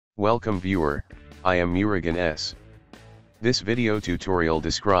Welcome viewer, I am Murugan S. This video tutorial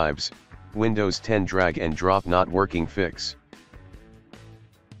describes Windows 10 drag and drop not working fix.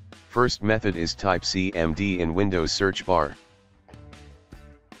 First method is type CMD in Windows search bar.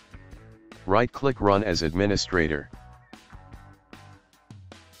 Right-click Run as administrator.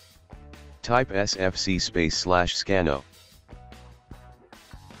 Type sfc/scanno.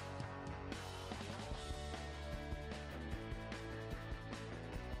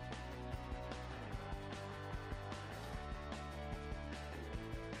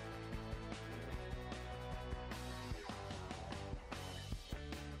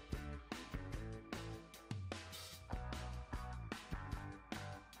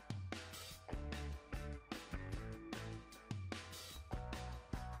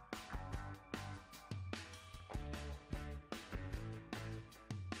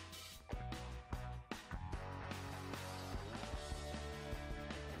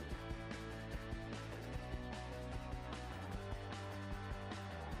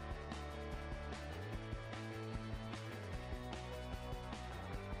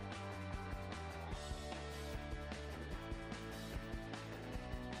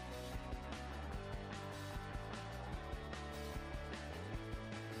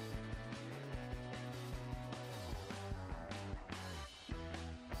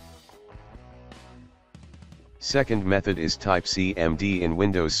 Second method is type CMD in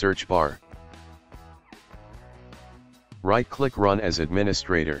Windows search bar. Right-click Run as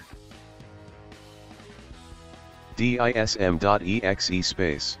administrator. dism.exe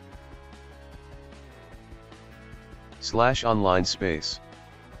space /online space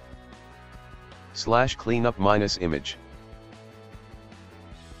 /cleanup -image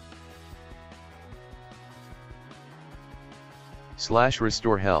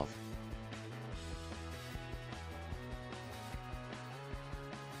 /restore health.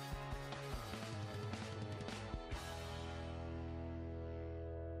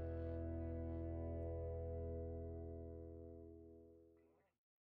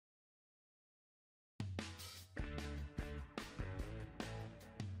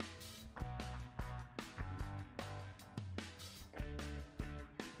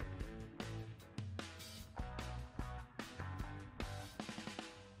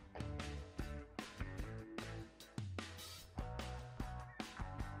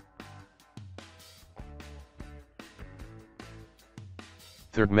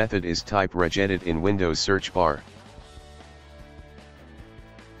 Third method is type regedit in Windows search bar.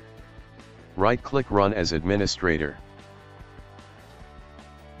 Right-click Run as administrator.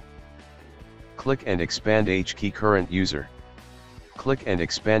 Click and expand HKey current user. Click and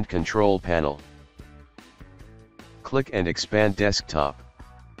expand control panel. Click and expand desktop.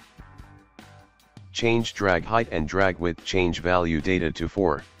 Change drag height and drag width, change value data to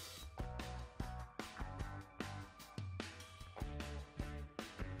 4.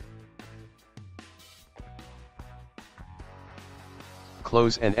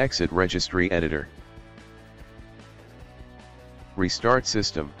 Close and exit registry editor. Restart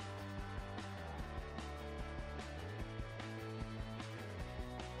system.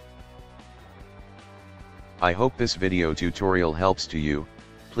 I hope this video tutorial helps to you.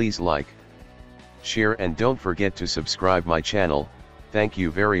 Please like, share and don't forget to subscribe my channel. Thank you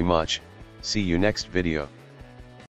very much. See you next video.